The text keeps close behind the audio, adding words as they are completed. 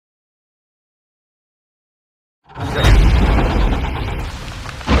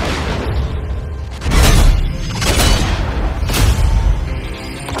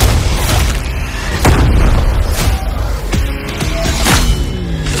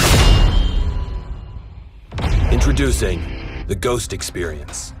Introducing the Ghost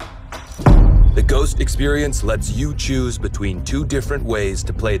Experience. The Ghost Experience lets you choose between two different ways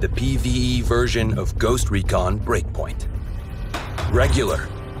to play the PvE version of Ghost Recon Breakpoint. Regular,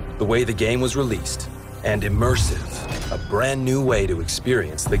 the way the game was released, and Immersive, a brand new way to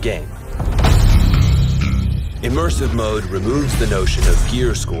experience the game. Immersive Mode removes the notion of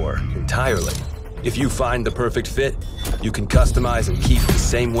gear score entirely. If you find the perfect fit, you can customize and keep the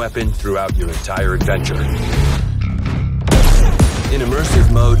same weapon throughout your entire adventure. In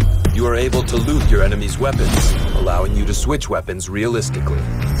Immersive Mode, you are able to loot your enemy's weapons, allowing you to switch weapons realistically.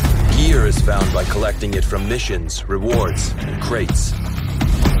 Gear is found by collecting it from missions, rewards, and crates.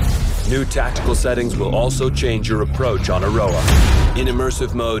 New tactical settings will also change your approach on Auroa. In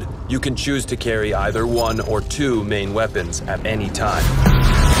Immersive Mode, you can choose to carry either one or two main weapons at any time.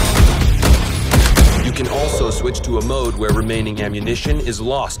 You can also switch to a mode where remaining ammunition is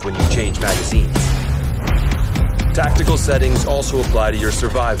lost when you change magazines. Tactical settings also apply to your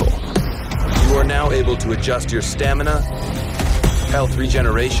survival. You are now able to adjust your stamina, health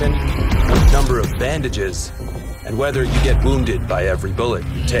regeneration, number of bandages, and whether you get wounded by every bullet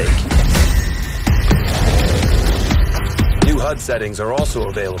you take. New HUD settings are also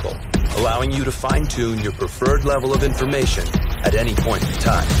available, allowing you to fine-tune your preferred level of information at any point in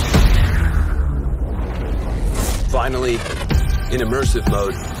time. Finally, in Immersive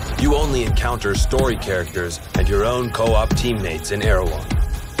Mode, you only encounter story characters and your own co-op teammates in Auroa.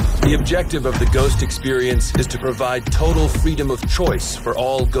 The objective of the Ghost Experience is to provide total freedom of choice for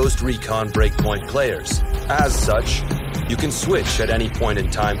all Ghost Recon Breakpoint players. As such, you can switch at any point in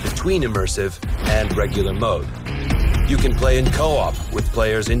time between Immersive and regular mode. You can play in co-op with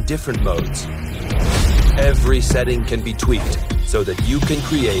players in different modes. Every setting can be tweaked so that you can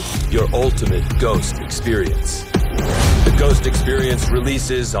create your ultimate Ghost Experience. The Ghost Experience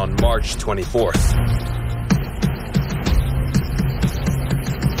releases on March 24th.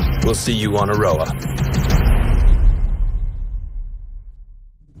 We'll see you on Auroa.